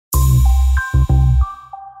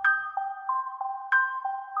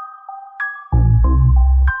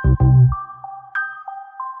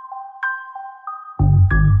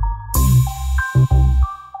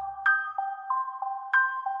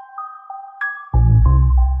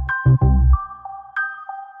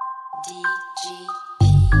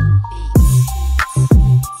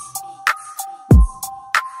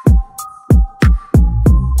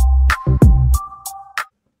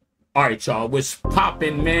Alright, y'all, what's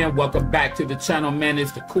poppin', man? Welcome back to the channel, man.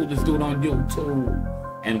 It's the coolest dude on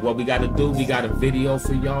YouTube. And what we gotta do, we got a video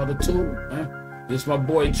for y'all to tune, man. This is my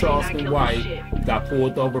boy Charleston White. Got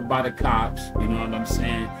pulled over by the cops, you know what I'm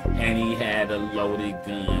saying? And he had a loaded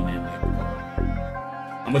gun in the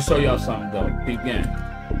car. I'm gonna show y'all something, though. Begin.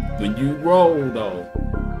 When you roll, though,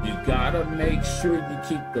 you gotta make sure you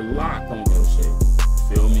keep the lock on your shit.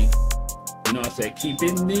 Feel me? You know what I'm saying? Keep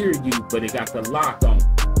it near you, but it got the lock on it.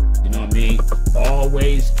 You know what I mean?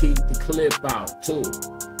 Always keep the clip out too.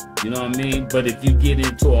 You know what I mean? But if you get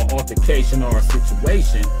into an altercation or a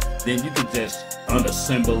situation, then you can just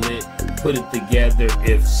unassemble it, put it together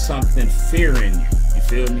if something fearing you. You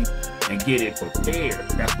feel me? And get it prepared.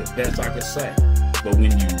 That's the best I can say. But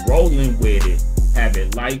when you rolling with it, have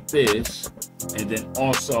it like this, and then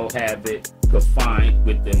also have it confined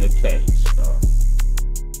within the cage.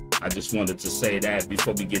 I just wanted to say that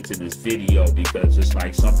before we get to this video, because it's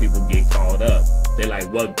like some people get caught up. They're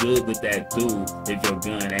like, what good would that do if your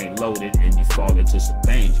gun ain't loaded and you fall into some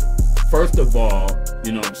danger? First of all,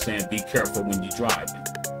 you know what I'm saying, be careful when you're driving.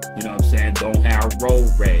 You know what I'm saying? Don't have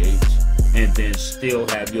road rage and then still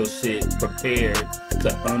have your shit prepared to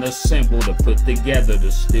unassemble, to put together,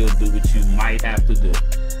 to still do what you might have to do.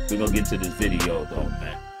 We're gonna get to this video though,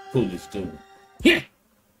 man. Coolest dude. Yeah.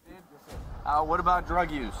 What about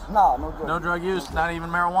drug use? No, no drug. No drug use? Not even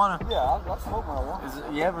marijuana? Yeah, I smoke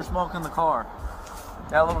marijuana. You ever smoke in the car?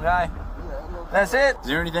 That little guy? Yeah. That's it? Is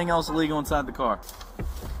there anything else illegal inside the car?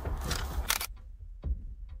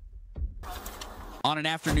 On an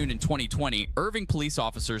afternoon in 2020, Irving police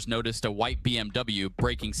officers noticed a white BMW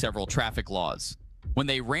breaking several traffic laws. When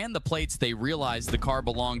they ran the plates, they realized the car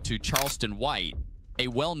belonged to Charleston White, a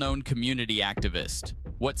well-known community activist.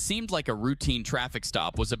 What seemed like a routine traffic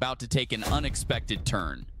stop was about to take an unexpected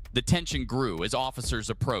turn. The tension grew as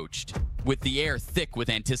officers approached, with the air thick with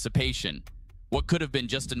anticipation. What could have been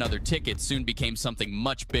just another ticket soon became something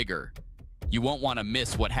much bigger. You won't want to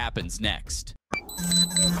miss what happens next.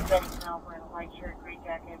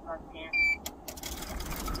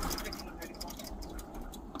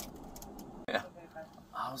 Yeah.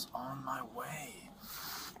 I was on my way.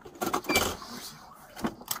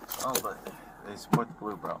 Oh, but they support the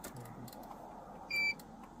blue, bro.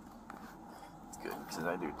 It's good, because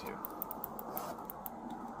I do too.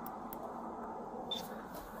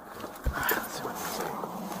 Let's see what they say.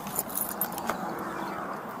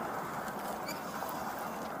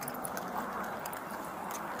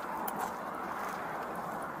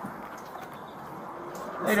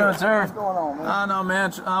 How you doing, sir? What's going on, man? No,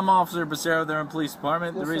 man. I'm Officer Becerra there in the police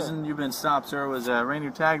department. Yes, the reason you've been stopped, sir, was ran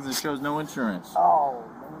your tags and shows no insurance. Oh, man.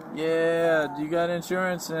 Yeah, do you got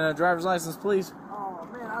insurance and a driver's license, please? Oh,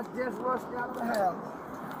 man, I just rushed out of the house.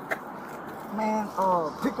 Man,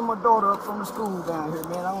 picking my daughter up from the school down here,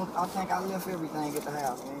 man. I think I left everything at the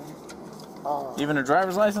house, man. Even a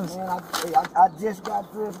driver's license? Man, I just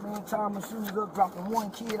got dressed, man, tying my shoes up, dropping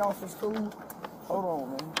one kid off at school. Hold on,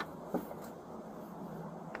 man.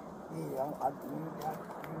 Yeah, I got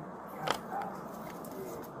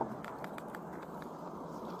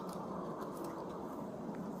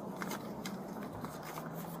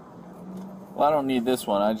Well, I don't need this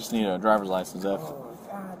one. I just need a driver's license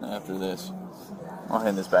after this. I'll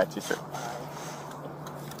hand this back to you, sir.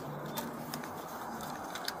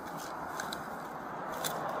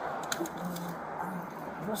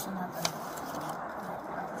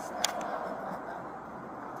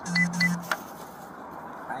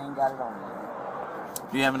 I ain't got it on there.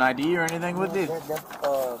 Do you have an ID or anything with you?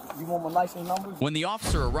 You want my license numbers? When the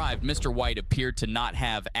officer arrived, Mr. White appeared to not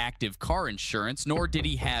have active car insurance, nor did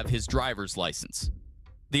he have his driver's license.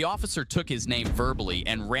 The officer took his name verbally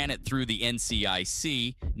and ran it through the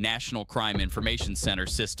NCIC, National Crime Information Center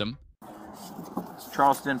system.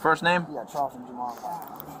 Charleston, first name? Yeah, Charleston Jamal.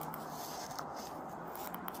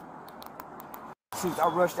 Shoot, I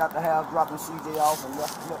rushed out the house, dropping CJ off, and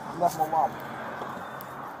left my wallet.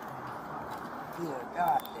 Yeah,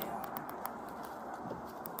 goddamn.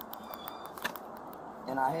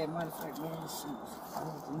 And I had money for man shoes. I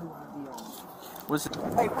had the new ID on. What's it?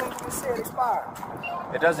 Hey, when did you say it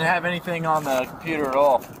expired? It doesn't have anything on the computer at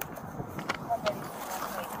all.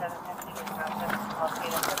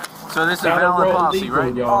 So this is a valid policy,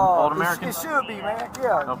 right? Old American? It should be, man.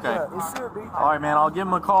 Yeah. Okay. Yeah, it should be. All right, man. I'll give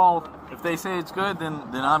them a call. If they say it's good, then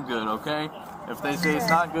I'm good, okay? If they say it's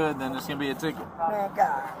not good, then it's going to be a ticket. Man,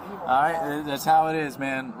 God. All right? That's how it is,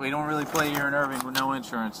 man. We don't really play here in Irving with no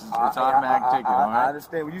insurance. It's automatic ticket, all right? I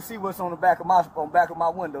understand. Well, you see what's on the back of my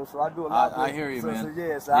window, so I do a lot of I hear you, man. So,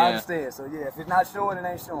 yeah, so I understand. So, yeah, if it's not showing, it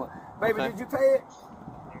ain't showing. Baby, did you pay it?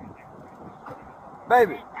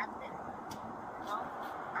 Baby.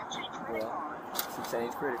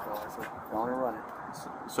 Change credit card, so go on and run it.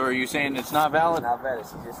 So are you saying it's not valid? It's not valid.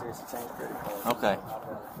 She just says she changed credit card. Okay.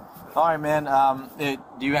 All right, man.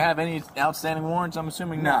 Do you have any outstanding warrants? I'm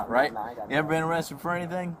assuming not, right? No, I ain't got you ever been arrested for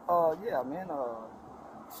anything? Yeah, man.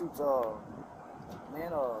 Shoot,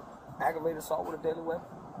 aggravated assault with a deadly weapon.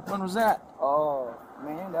 When was that?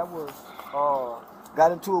 Man, that was,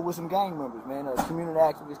 got into it with some gang members, man. Community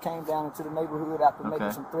activists came down into the neighborhood after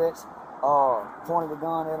making some threats, pointed a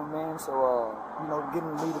gun at them, man. So, you know,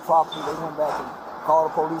 getting to leave the property, they went back and called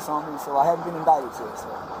the police on me. So I haven't been indicted yet, so.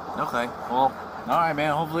 Okay, well, all right,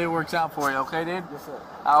 man. Hopefully it works out for you, okay, dude? Yes, sir.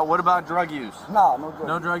 What about drug use? Nah, no drug use.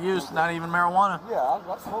 No drug use? Not even marijuana? Yeah,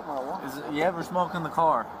 I smoke marijuana. You ever smoke in the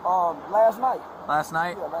car? Last night. Last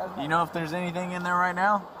night? Yeah, last night. You know if there's anything in there right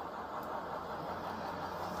now?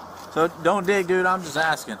 So don't dig, dude. I'm just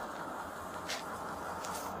asking.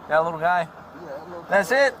 That little guy? Yeah, that little That's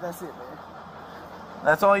guy. it? That's it, man.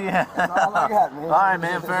 That's all you have? That's all I got, man. All right,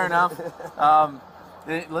 man. Fair enough.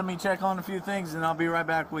 Let me check on a few things, and I'll be right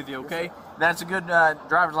back with you, okay? Yes, That's a good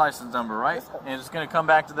driver's license number, right? Yes, sir. And it's going to come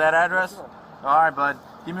back to that address? Yes, sir. All right, bud.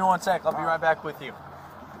 Give me 1 sec. I'll be right back with you.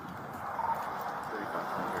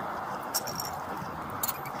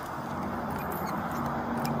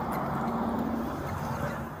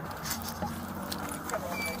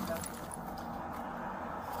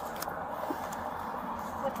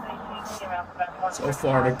 So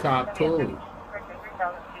far, the cop cool.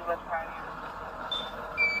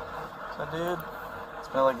 So, dude,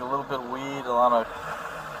 smell like a little bit of weed, a lot of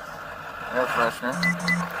air freshener.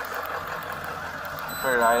 I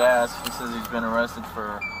figured I'd ask. He says he's been arrested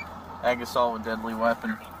for ag assault with deadly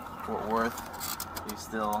weapon, Fort Worth. He's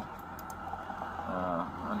still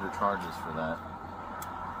under charges for that.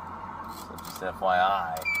 So just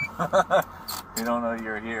FYI. You don't know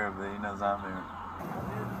you're here, but he knows I'm here.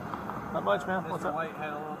 Not much, man. What's up? White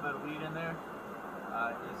had a little bit of weed in there.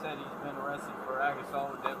 He said he's been arrested for ag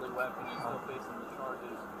assault with deadly weapon. He's still facing the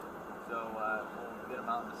charges. So we'll get him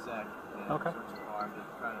out in a sec. And Okay. search his car. I'm just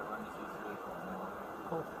trying to run this vehicle.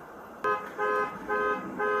 Cool.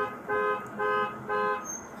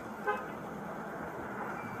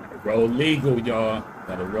 Roll legal, y'all.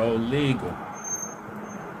 Gotta roll legal.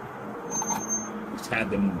 Just had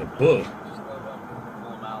them in the book. Just load up and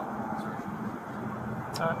pull him out and search him.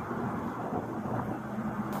 All right.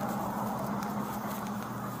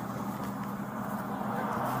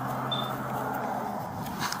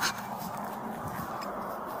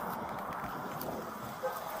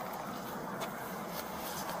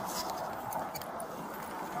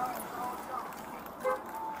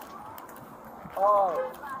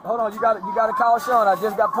 Hold on, you got to call Sean. I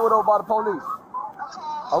just got pulled over by the police.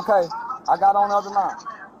 Okay, I got on the other line.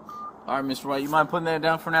 All right, Mr. White, you mind putting that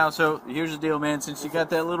down for now? So here's the deal, man. Since you got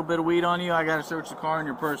that little bit of weed on you, I got to search the car and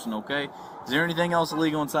your person, okay? Is there anything else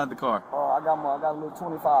illegal inside the car? I got a little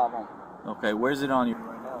 25 on. Okay, where's it on you?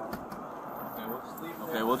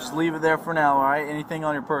 Okay, we'll just leave it there for now, all right? Anything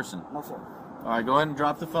on your person? No, sir. All right, go ahead and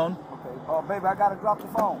drop the phone. Okay. Baby, I got to drop the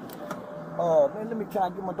phone. Man, can I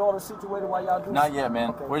get my daughter situated while y'all do Not yet, man.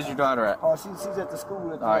 Okay. Where's your daughter at? She's at the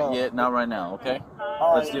school. All right, yeah, not right now, okay?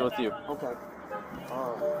 Let's deal with you. Okay.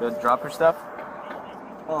 Good, drop your stuff.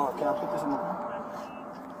 Can I put this in the...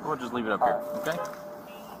 We'll just leave it up here, okay?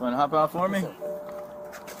 You want to hop out for me?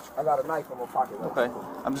 I got a knife in my pocket. Okay.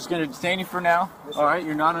 I'm just going to detain you for now. Yes, All right,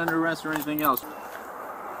 you're not under arrest or anything else.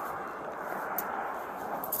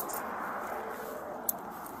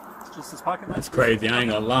 Just his pocket knife. That's crazy. I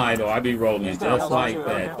ain't gonna lie though. I be rolling not just like allowed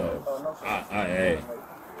that to, though. Hey,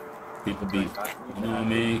 people be, you know what I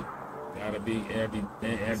mean? Gotta be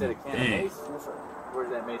everything. Where's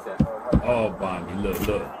that mace at? Oh, Bobby, look.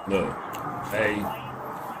 Hey,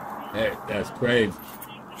 that's crazy.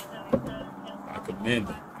 I commend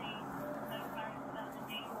him.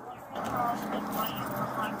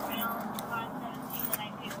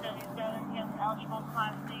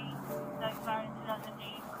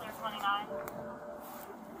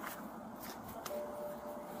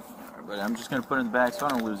 But I'm just going to put it in the bag so I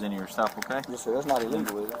don't lose any of your stuff, okay? Yes, sir. That's not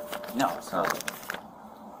illegal, is it? No, it's not.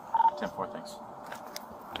 10-4, thanks.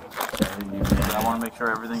 I want to make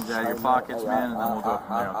sure everything's out of your pockets, man, and then we'll go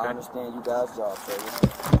from there, okay? I understand you guys' job, sir.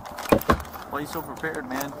 Why are you so prepared,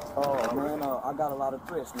 man? Man, I got a lot of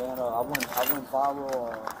threats, man. I went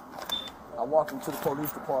viral. I walked into the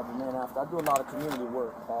police department, man. After I do a lot of community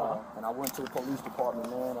work, and I went to the police department,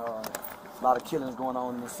 man. A lot of killings going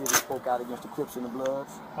on in the city. Spoke out against the Crips and the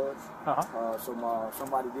Bloods. So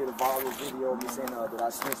somebody did a viral video of me saying that I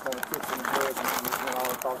snitched on the Crips and the Bloods, and it went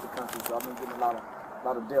all across the country. So I've been getting a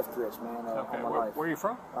lot of death threats, man, Okay. on my life. Where are you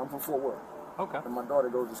from? I'm from Fort Worth. Okay. And my daughter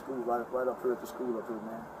goes to school right up here at the school up here,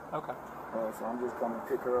 man. Okay. So I'm just coming to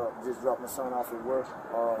pick her up. Just dropped my son off at work.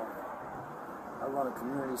 I run a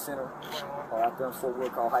community center out there in Fort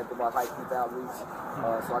Worth called Hype About Hype Youth Outreach.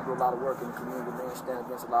 So I do a lot of work in the community, man, stand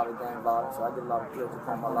against a lot of gang violence. So I get a lot of threats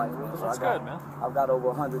upon my life. So That's good, man. I've got over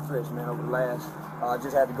 100 threats, man, over the last. I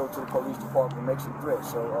just had to go to the police department and make some threats.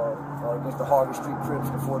 So against the Harvey Street Crips,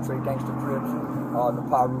 the Fort Trade Gangster Crips, the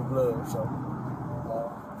Pyru Blood. So.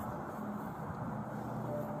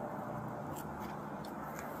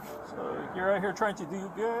 You're out here trying to do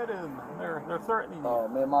good, and they're threatening you.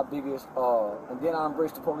 Man, my biggest, and then I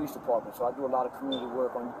embraced the police department, so I do a lot of community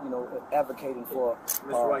work on, advocating for.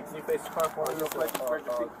 Mr. White, can you face the car for us real quick?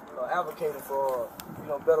 Advocating for,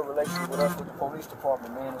 better relations with us with the police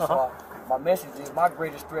department, man. And so my message is, my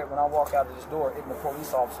greatest threat when I walk out of this door isn't a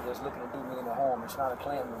police officer that's looking to do me any harm. It's not a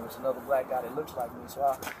Klansman. It's another black guy that looks like me. So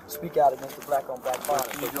I speak out against the black on black violence.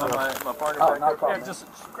 Can you join my partner back there? Yeah, just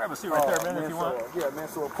grab a seat right there, man, if you want. Yeah, man.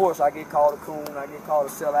 So of course I get called a coon. I get called a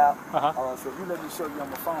sellout. So if you let me show you on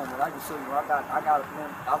my phone, man, I can show you. I got, man.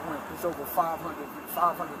 I went. It's over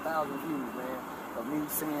 500,000 views, man, of me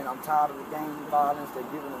saying I'm tired of the gang violence. They're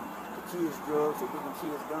giving them the kids drugs. They're giving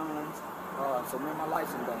kids guns. So man, my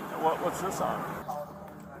life's in danger. What's this on?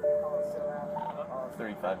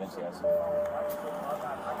 35 inch, yes.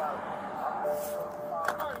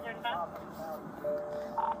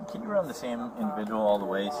 Can you run the same individual all the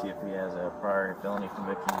way, see if he has a prior felony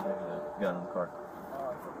conviction with a gun in the car?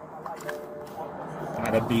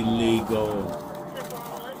 Gotta be legal.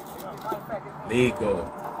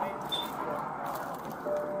 Legal.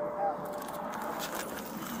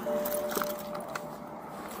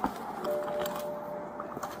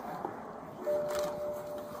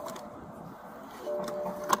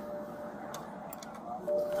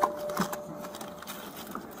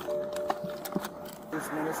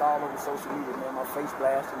 Man, it's all over social media, man. My face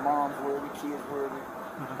blasted, mom's worthy, kids worthy.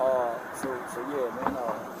 So yeah, man.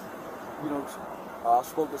 I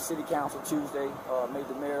spoke to City Council Tuesday, made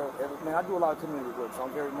the mayor. Man, I do a lot of community work, so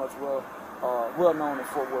I'm very much well known in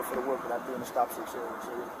Fort Worth for the work that I do in the Stop 6 area.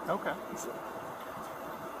 So, yeah. Okay. So.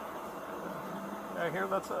 I hear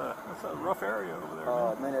that's a rough area over there.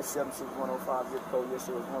 Man, that's 76105 zip code. Yes,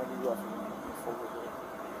 sir. It's one of the rough in Fort Worth.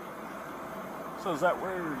 So is that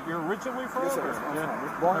where you're originally from? Yes, sir.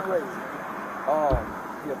 Yeah. Born and raised.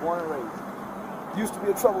 Yeah, born and raised. Used to be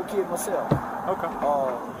a troubled kid myself. Okay.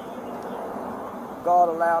 God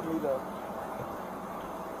allowed me to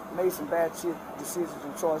make some bad decisions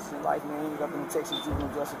and choices in life, man. Ended up in the Texas Juvenile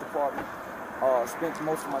Justice Department. Spent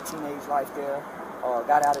most of my teenage life there.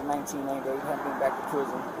 Got out in 1998, haven't been back to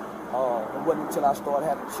prison. It wasn't until I started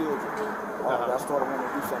having children that I started wanting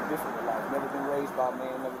to do something different in life. Never been raised by a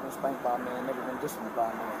man, never been spanked by a man, never been disciplined by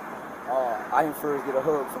a man. I didn't first get a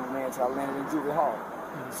hug from a man until I landed in juvie hall.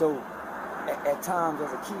 So at times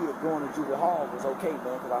as a kid, going to juvie hall was okay,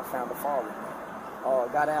 man, because I found a father.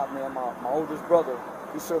 Got out, man. My oldest brother,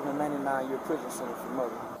 he's serving a 99-year prison sentence for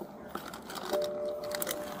murder.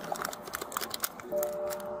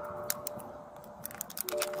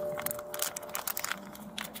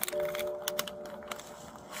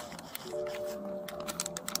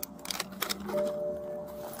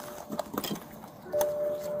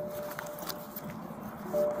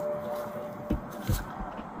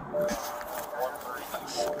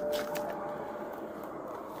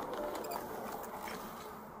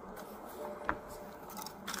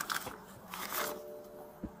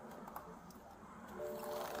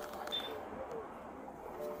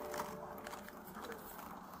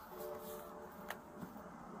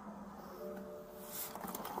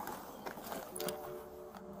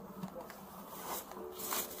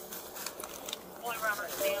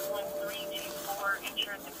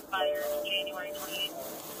 Insurance expires January 28th.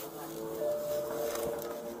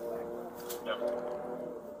 Yep.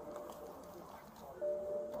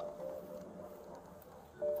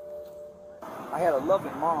 I had a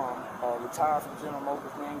loving mom, retired from General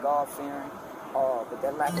Motors, man, God-fearing, but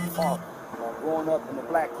that lack of father. Growing up in the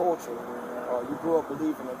black culture, you grew up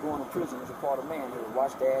believing that going to prison is a part of manhood. You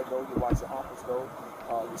watch dad go, you watch your uncles go,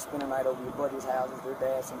 you spend the night over your buddies' houses, their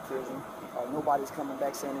dad's in prison. Nobody's coming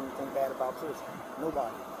back saying anything bad about prison.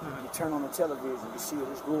 Nobody. You turn on the television, you see it,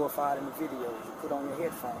 it's glorified in the videos, you put on your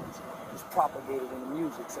headphones, it's propagated in the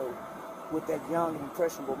music. So with that young and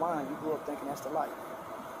impressionable mind, you grew up thinking that's the life.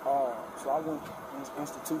 So I went to this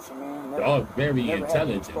institution, man. Never very had been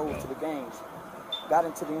intelligent. exposed to the gangs. Got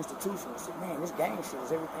into the institution and said, man, this gang shit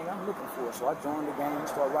is everything I'm looking for. So I joined the gang,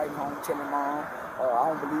 started writing home, telling mom, I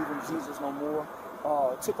don't believe in Jesus no more.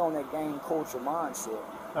 Took on that gang culture mindset.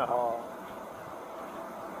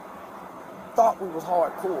 Thought we was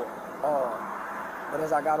hardcore. But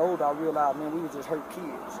as I got older, I realized, man, we were just hurt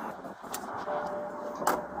kids.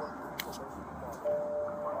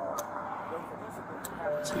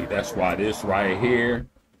 See, that's why this right here,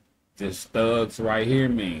 this thugs right here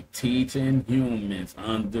mean teaching humans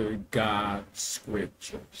under God's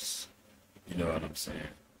scriptures. You know what I'm saying?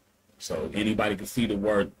 So anybody can see the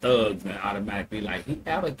word thugs and automatically like, he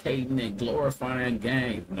advocating and glorifying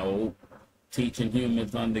gangs. No, teaching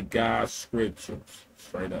humans under God's scriptures.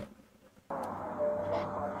 Straight up.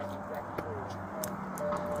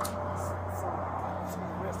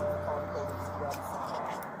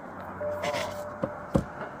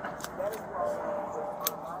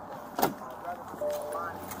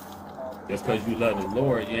 Just because you love the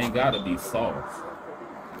Lord, you ain't got to be soft.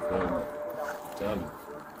 So, tell me.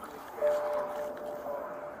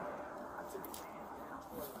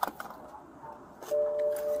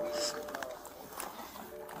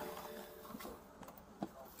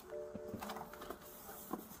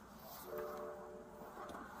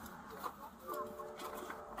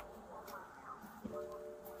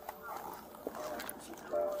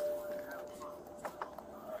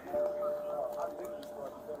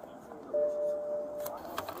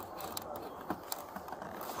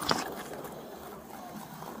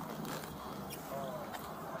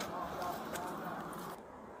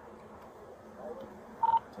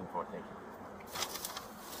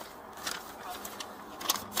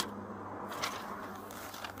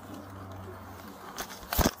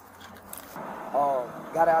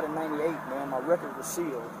 Got out in '98, man. My record was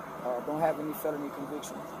sealed. Don't have any felony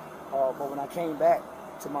convictions. But when I came back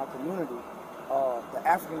to my community, the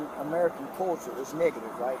African American culture is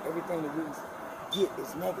negative, right? Everything that we get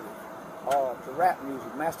is negative. The rap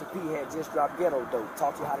music, Master P had just dropped Ghetto Dope,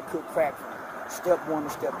 taught you how to cook crack from step 1 to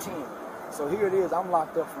step 10. So here it is, I'm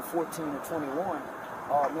locked up from 14 to 21.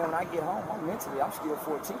 Man, when I get home, I'm still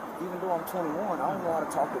 14. Even though I'm 21, I don't know how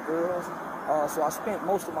to talk to girls. So I spent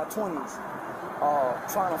most of my 20s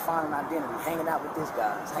trying to find an identity, hanging out with this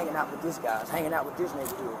guys, hanging out with this guys, hanging out with this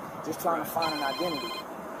neighborhood, just trying to find an identity.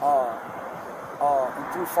 And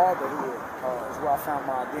through fatherhood is where I found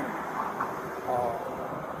my identity.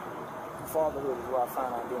 Fatherhood is where I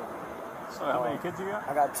found identity. So how many kids you got?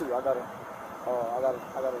 I got 2. I got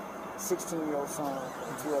a 16-year-old son and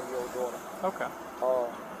a 12-year-old daughter. Okay.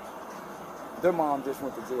 Their mom just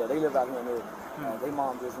went to jail. They live out here in Irving. Their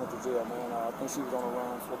mom just went to jail, man. I think she was on the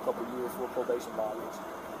run for a couple of years for probation violation.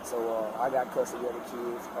 So I got custody of the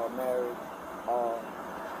kids, married.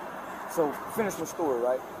 So finish my story,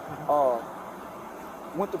 right?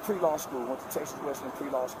 Went to pre-law school, went to Texas Western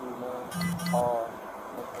pre-law school, man.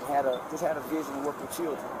 And just had a vision to work with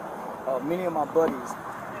children. Many of my buddies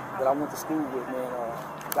that I went to school with, man,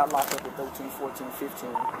 got locked up at 13, 14,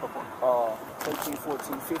 15. 13,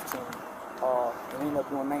 14, 15. And ended up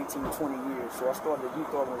doing 19, 20 years. So I started a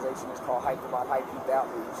youth organization. It's called Hype Youth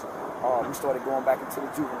Outreach. We started going back into the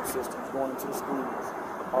juvenile systems, going into the schools,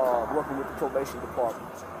 working with the probation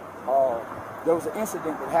departments. There was an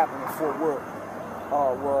incident that happened in Fort Worth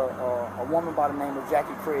where a woman by the name of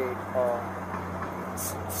Jackie Craig,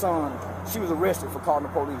 son, she was arrested for calling the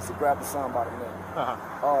police to grab the son by the neck.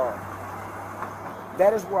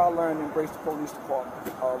 That is where I learned to embrace the police department,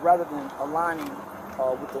 rather than aligning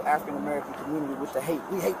with the African American community with the hate.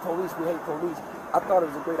 We hate police, we hate police. I thought it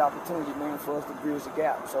was a great opportunity, man, for us to bridge the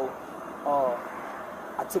gap. So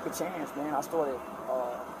I took a chance, man. I started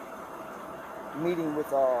meeting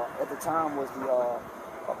with, at the time was the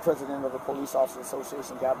president of the Police Officers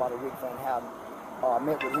Association, a guy by the Rick Van Houten. I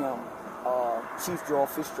met with him. Chief Joel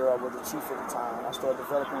Fitzgerald was the chief at the time. I started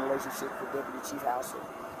developing a relationship with Deputy Chief Houser,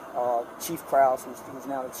 Chief Krause, who's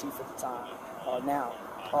now the chief at the time.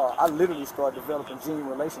 I literally started developing genuine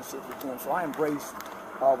relationships with them. So I embraced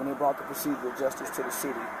when they brought the procedural justice to the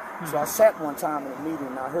city. So I sat one time in a meeting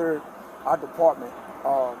and I heard our department.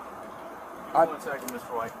 One second,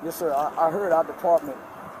 Mr. White. Yes, sir. I heard our department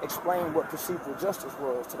explain what procedural justice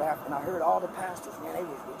was to that, and I heard all the pastors, man, they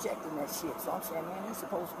was rejecting that shit. So I'm saying, man, they're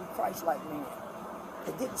supposed to be Christ-like, man.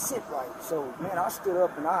 It didn't sit right. So, man, I stood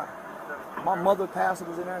up and my mother pastor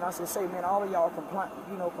was in there, and I said, say, man, all of y'all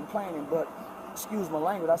complaining, but excuse my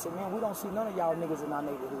language. I said, man, we don't see none of y'all niggas in our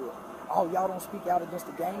neighborhood. Oh, y'all don't speak out against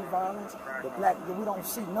the gang violence, the black, we don't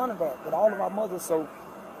see none of that. But all of our mothers, so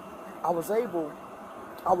I was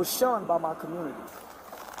shunned by my community.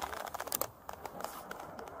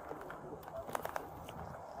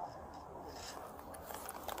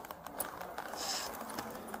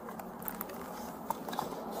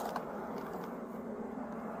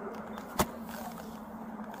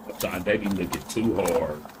 Sometimes they be looking too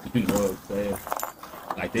hard, you know what I'm saying?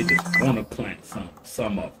 Like they just want to plant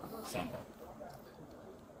some of them.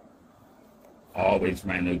 Always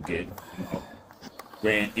ran to get,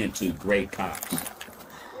 ran into great cops.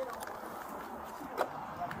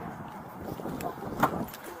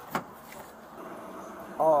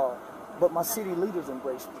 but my city leaders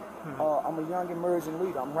embrace me. I'm a young emerging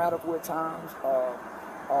leader. I'm radical at times.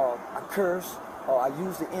 I curse. I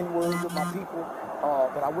use the N-words with my people.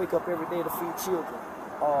 But I wake up every day to feed children,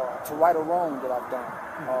 to right a wrong that I've done.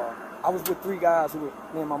 I was with 3 guys who were,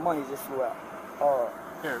 man, my money just flew out.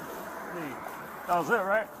 Here. That was it,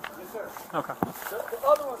 right? Yes, sir. Okay. The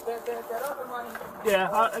other one, that other money. Yeah,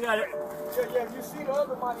 I got it. Yeah, you see the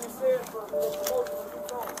other money, it says for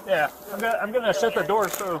Yeah, I'm gonna shut the door,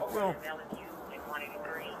 so we'll.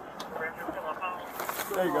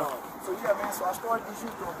 There you go. So yeah, man, so I started this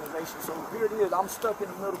youth organization. So here it is, I'm stuck in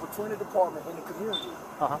the middle between the department and the community.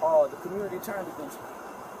 The community turned against me.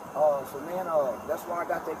 So man, that's why I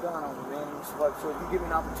got that gun on me, man. So if you give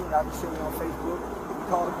me an opportunity, I can show you on Facebook. You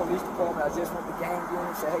call the police department, I just went to gang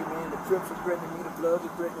unit and say, hey man, the Crips are threatening me, the Bloods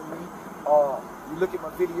are threatening me. You look at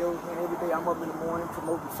my videos, man, every day I'm up in the morning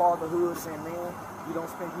promoting fatherhood, saying, man, you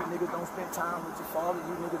niggas don't spend time with your father,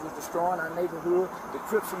 you niggas is destroying our neighborhood. The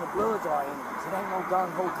Crips and the Bloods are our enemies. It ain't no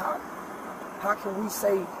gung-ho cop. How can we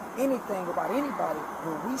say anything about anybody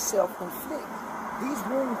when we self-inflict? These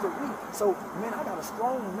wounds are weak. So, man, I got a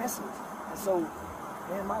strong message. And so,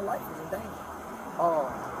 man, my life is in danger.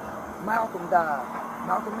 Malcolm died.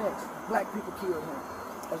 Malcolm X, black people killed him.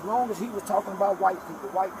 As long as he was talking about white people.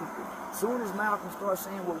 As soon as Malcolm started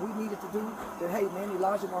saying what we needed to do, that, hey, man,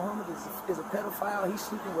 Elijah Muhammad is a pedophile, he's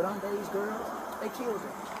sleeping with underage girls, they killed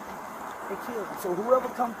him. They killed him. So whoever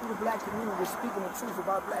comes through the black community is speaking the truth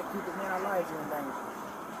about black people, man, our lives are in danger.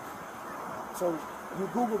 So you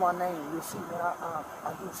Google my name, you'll see, man,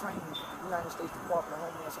 I do training in the United States Department of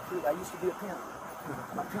Homeland Security. I used to be a pimp.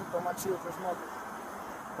 I pimped on my children's mother.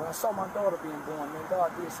 When I saw my daughter being born, man, God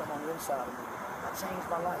did something on the inside of me. I changed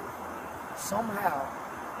my life. Somehow,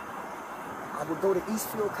 I would go to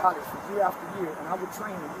Eastfield College for year after year, and I would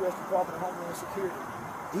train the U.S. Department of Homeland Security.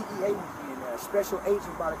 DEA would be in there. A special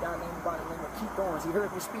agent by the name of Keith Owens. He heard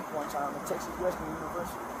me speak one time at Texas Western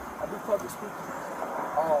University. I do public speaking.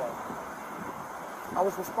 I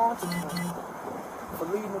was responsible for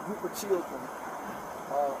leading a group of children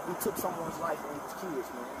who took someone's life when he was kids,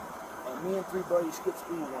 man. Me and 3 buddies skipped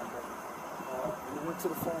school one day. We went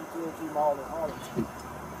to the Forum 303 Mall in Arlington.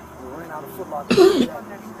 We ran out of Foot Locker.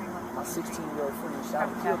 My 16-year-old friend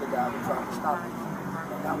shot and killed the guy who tried to stop me.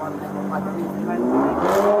 A guy by the name of Michael Lee.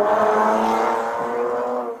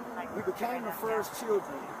 We became the first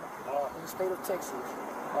children in the state of Texas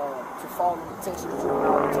to fall in the Texas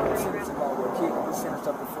juvenile detention sentencing law where a kid can be sentenced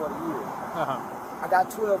up to 40 years. I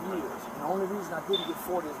got 12 years. And the only reason I didn't get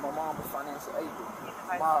 40 is my mom was financially able.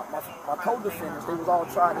 My co-defendants, they was all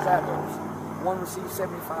tried as adults. One received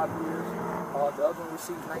 75 years, the other one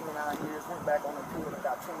received 99 years, went back on appeal and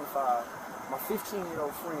got 25. My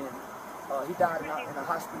 15-year-old friend, he died in a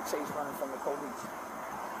high-speed chase running from the police.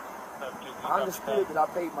 I understood that I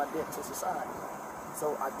paid my debt to society.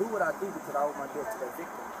 So I do what I do because I owe my debt to that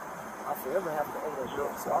victim. I forever have to owe that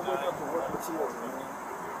debt. So I wake up and work with children, man,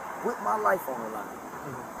 with my life on the line.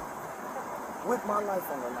 With my life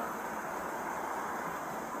on the line.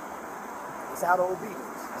 It's out of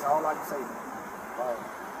obedience. That's all I can say.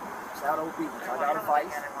 It's out of obedience. I got a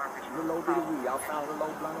vice, a little bit of weed. I found a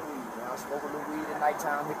little blunt of weed. Man. I smoke a little weed at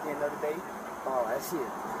nighttime, hit the end of the day. That's it.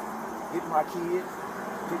 Get my kids,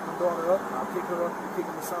 pick my daughter up, I pick her up,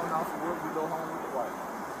 picking my son off from work, we go home with the wife.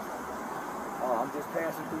 I'm just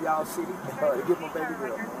passing through y'all city to get my baby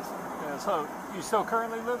girl. Man. Yeah, so you still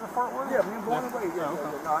currently live in Fort Worth? Yeah, man, born and raised. Yeah,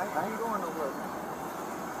 okay. No, I ain't going nowhere.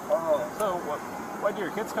 So why do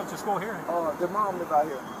your kids come to school here? Their mom live out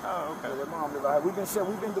here. Oh, okay. Yeah, their mom live out here.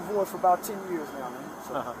 We've been divorced for about 10 years now, man.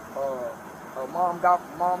 So, mom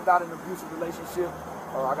got an abusive relationship.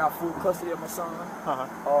 I got full custody of my son.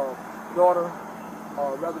 Daughter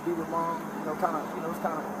rather be with mom. It's kind of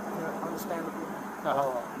understandable.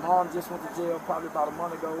 Mom just went to jail probably about a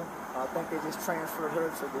month ago. I think they just transferred her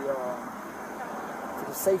to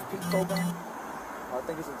the Safe Peak program. I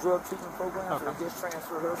think it's a drug treatment program, so they just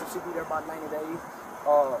transferred her, so she'll be there about 90 days.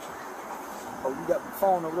 We got the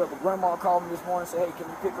phone over there, but grandma called me this morning and said, hey, can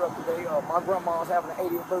you pick her up today? My grandma's having an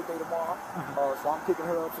 80th birthday tomorrow, so I'm picking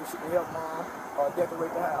her up so she can help mom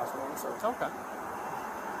decorate the house, man. So. Okay.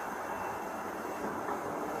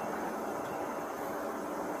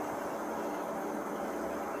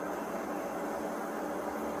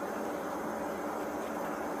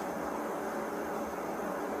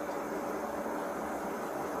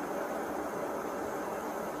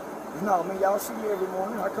 No, man, y'all see me every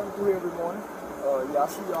morning. I come through every morning. Y'all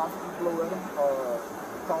see y'all blow at them.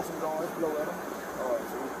 Crossing guards, blow at them.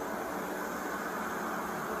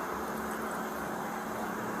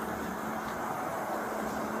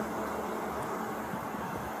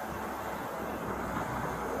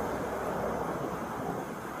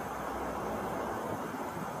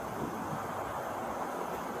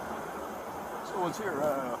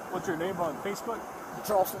 What's your name on Facebook?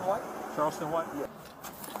 Charleston White? Charleston White? Yeah.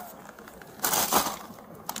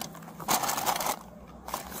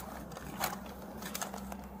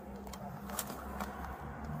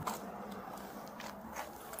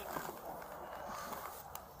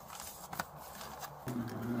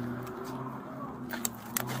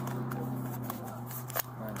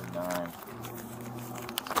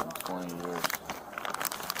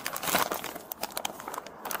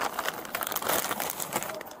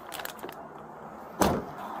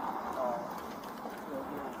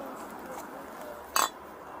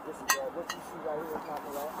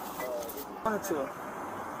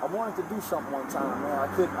 I wanted to do something one time, man. I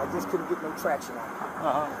just couldn't get no traction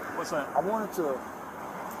on it. What's that? I wanted to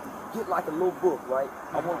get like a little book, right?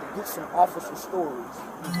 I wanted to get some officer stories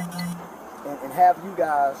and have you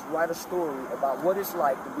guys write a story about what it's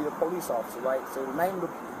like to be a police officer, right? So the name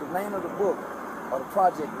of the book or the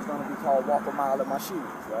project is going to be called Walk a Mile in My Shoes,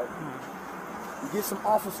 right? You get some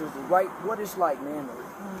officers to write what it's like, man.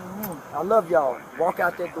 I love y'all. Walk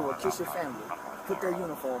out that door, kiss your family, put their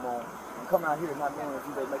uniform on, and come out here not knowing if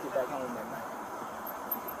you may make it back home that night.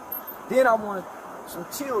 Then I wanted some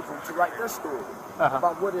children to write their story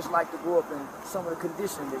about what it's like to grow up in some of the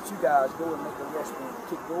conditions that you guys go and make arrests in,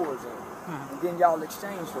 kick doors in. And then y'all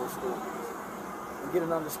exchange those stories and get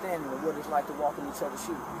an understanding of what it's like to walk in each other's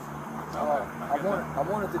shoes. I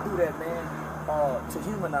wanted to do that, man, to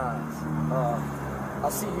humanize. I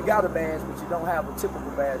see you got a badge, but you don't have a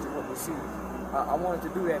typical badge of what we see. I wanted to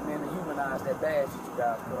do that, man, to humanize that badge that you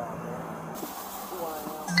guys put on, man. Who I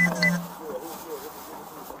am.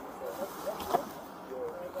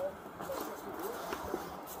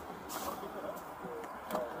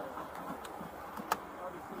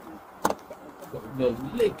 The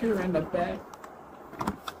liquor in the back.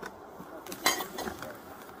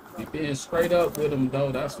 Be being straight up with them,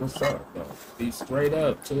 though. That's what's up, though. Be straight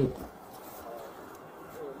up, too.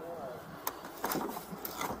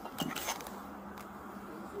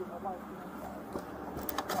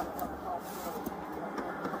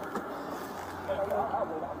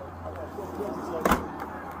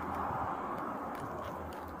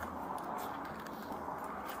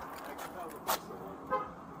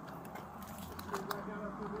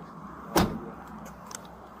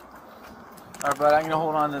 All right, bud, I'm gonna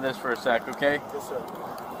hold on to this for a sec, okay? Yes, sir.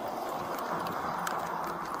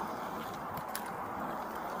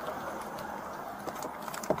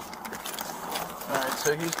 All right,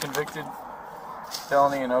 so he's convicted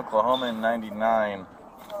felony in Oklahoma in '99.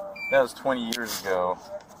 That was 20 years ago.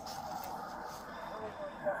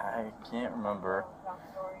 I can't remember.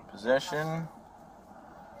 Possession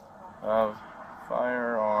of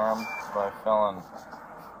firearm by felon,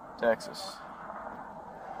 Texas.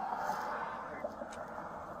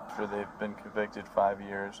 After they've been convicted 5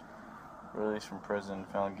 years, released from prison,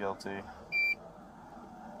 found guilty.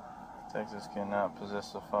 Texas cannot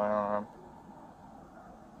possess a firearm.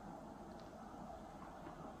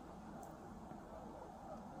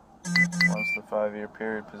 Once the 5-year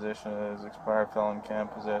period possession is expired, felon can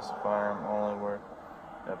possess a firearm only where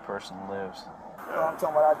that person lives. I'm talking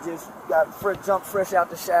about I just got jumped fresh out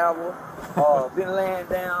the shower, been laying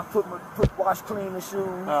down, wash clean the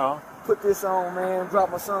shoes, put this on, man, drop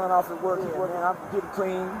my son off at work, he's working, I'm getting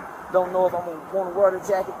clean, don't know if I'm gonna want to wear the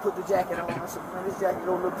jacket, put the jacket on. I said, man, this jacket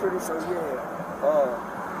don't look pretty, so yeah.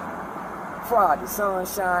 Friday, sun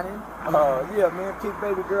shining, yeah, man, pick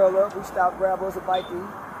baby girl up, we stopped, grab us a bite to eat.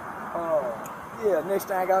 Yeah, next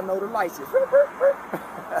thing I gotta know the lights is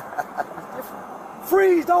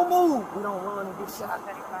freeze, don't move. We don't run and get shot.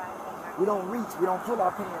 We don't reach, we don't pull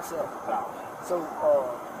our pants up. So,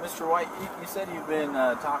 Mr. White, you said you've been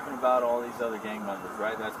talking about all these other gang members,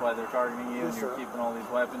 right? That's why they're targeting you, and you're keeping all these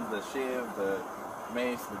weapons, the shiv, the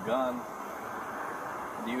mace, the gun.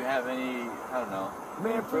 Do you have any, I don't know.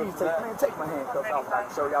 Man, please, take my handcuffs off. I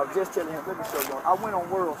can show you. I was just telling him, let me show you. I went on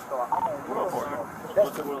World Star. I'm on World Star.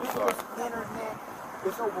 That's the World Star. Internet.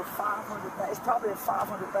 It's over 500,000. It's probably at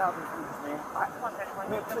 500,000 views, man.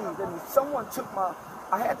 Man, please, let me. Someone took my.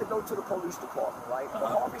 I had to go to the police department, right? The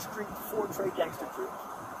Harvey Street Ford Trade Gangster Trips.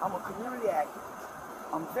 I'm a community activist.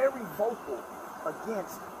 I'm very vocal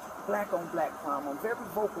against black-on-black crime. I'm very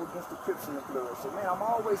vocal against the Crips and the Bloods. So, man, I'm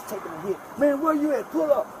always taking a hit. Man, where you at?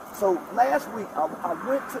 Pull up. So, last week, I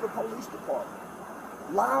went to the police department,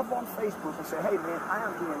 live on Facebook, and said, hey, man, I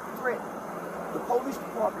am being threatened. The police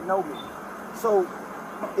department know me. So,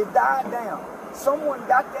 it died down. Someone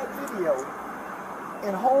got that video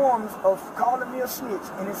in harms of calling me a snitch,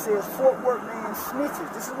 and it says, Fort Worth man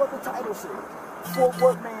snitches. This is what the title says. Fort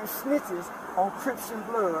Worth man snitches on Crips and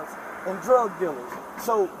Bloods and drug dealers.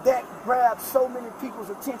 So that grabbed so many people's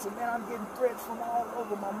attention. Man, I'm getting threats from all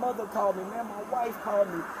over. My mother called me, man. My wife called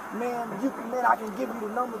me. Man, I can give you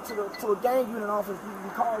the number to a gang unit office. You can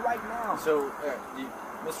call right now. So,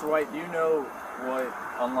 Mr. White, do you know what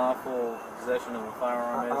unlawful possession of a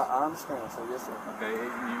firearm is? I understand, sir. Yes, sir. Okay,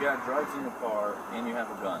 you got drugs in the car and you have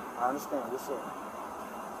a gun. I understand. Yes, sir.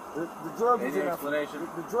 The drug was explanation?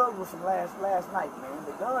 The drug was from last night, man.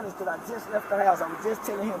 The gun is because I just left the house. I was just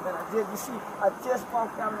telling him that I just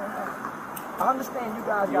walked out of the house. I understand you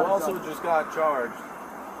guys. You also just got charged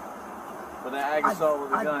for that ag assault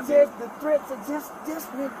with a gun. The threats are just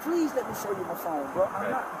man, please let me show you my phone, bro. Okay.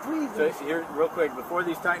 I'm not, please. So here, real quick, before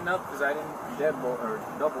these tighten up, because I didn't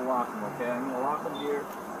double lock them, okay? I'm going to lock them here,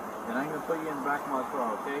 and I'm going to put you in the back of my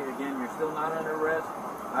car, okay? Again, you're still not under arrest.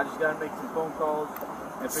 I just got to make some phone calls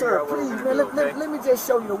and figure out what we're going to do, okay? Let me just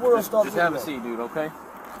show you the world stuff. Just have a seat, dude, okay?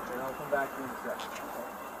 And I'll come back in a second.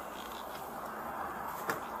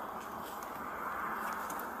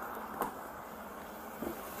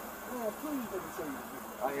 Oh, please let me show you.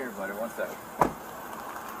 I'll hear you, buddy. One second.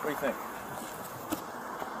 What do you think?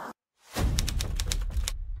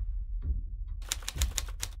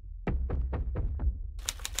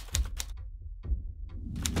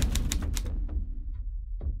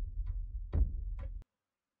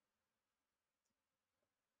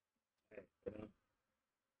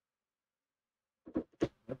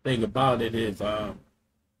 The thing about it is,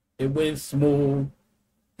 it went smooth,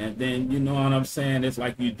 and then, you know what I'm saying, it's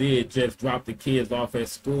like you did just drop the kids off at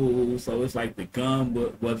school, so it's like the gun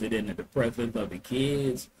wasn't in the presence of the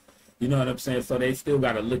kids, you know what I'm saying, so they still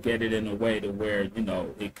got to look at it in a way to where, you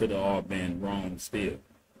know, it could have all been wrong still,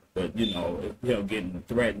 but, you know, getting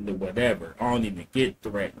threatened or whatever, I don't even get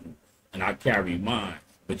threatened, and I carry mine,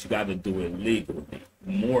 but you got to do it legally,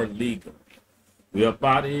 more legally. We up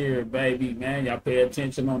out of here, baby, man. Y'all pay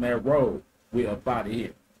attention on that road. We up out of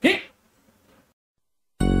here. Hit!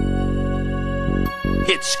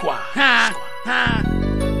 Hit squad.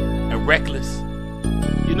 And reckless.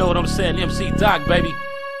 You know what I'm saying? MC Doc, baby.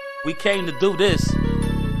 We came to do this.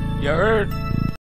 You heard?